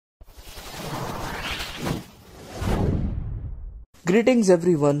Greetings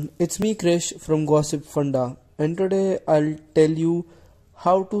everyone, it's me Krish from Gossipfunda, and today I'll tell you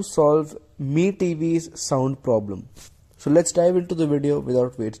how to solve MITV's sound problem. So let's dive into the video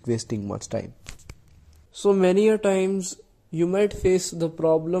without wasting much time. So many a times you might face the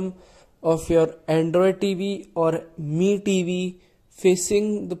problem of your Android TV or MITV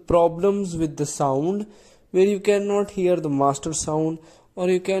facing the problems with the sound, where you cannot hear the master sound or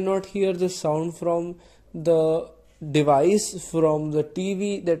you cannot hear the sound from the device, from the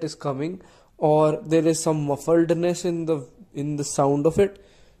TV that is coming, or there is some muffledness in the sound of it.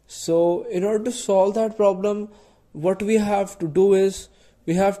 So in order to solve that problem, what we have to do is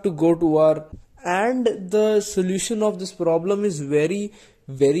we have to go to our, and the solution of this problem is very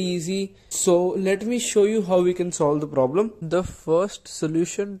easy. So let me show you how we can solve the problem. The first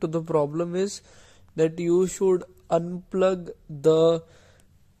solution to the problem is that you should unplug the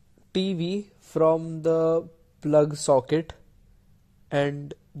TV from the plug socket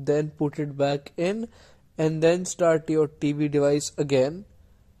and then put it back in, and then start your TV device again.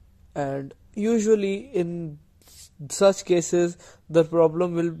 And usually in such cases the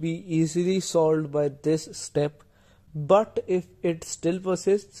problem will be easily solved by this step, but if it still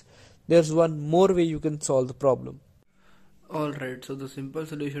persists, there's one more way you can solve the problem. Alright, so the simple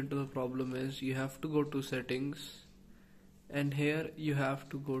solution to the problem is you have to go to settings, and here you have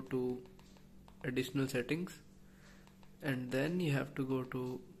to go to additional settings, and then you have to go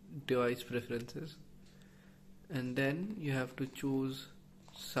to device preferences, and then you have to choose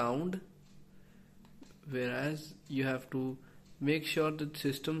sound, whereas you have to make sure that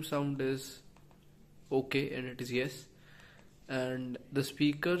system sound is okay, and it is yes, and the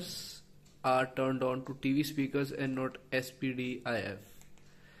speakers are turned on to TV speakers and not SPDIF.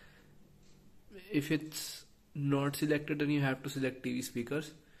 If it's not selected, then you have to select TV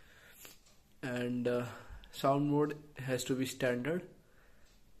speakers, and sound mode has to be standard,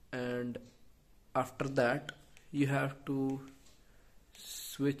 and after that you have to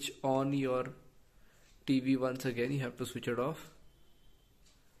switch on your TV once again. You have to switch it off,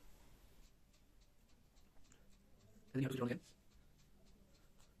 and you have to switch it on again.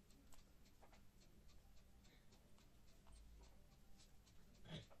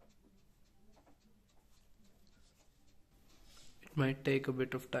 It might take a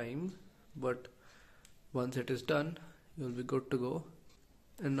bit of time, but once it is done, you'll be good to go.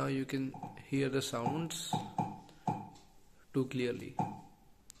 And now you can hear the sounds too clearly.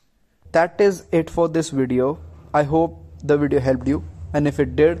 That is it for this video. I hope the video helped you, and if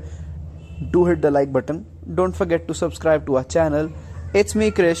it did, do hit the like button. Don't forget to subscribe to our channel. It's me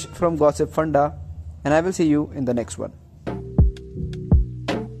Krish from Gossipfunda, and I will see you in the next one.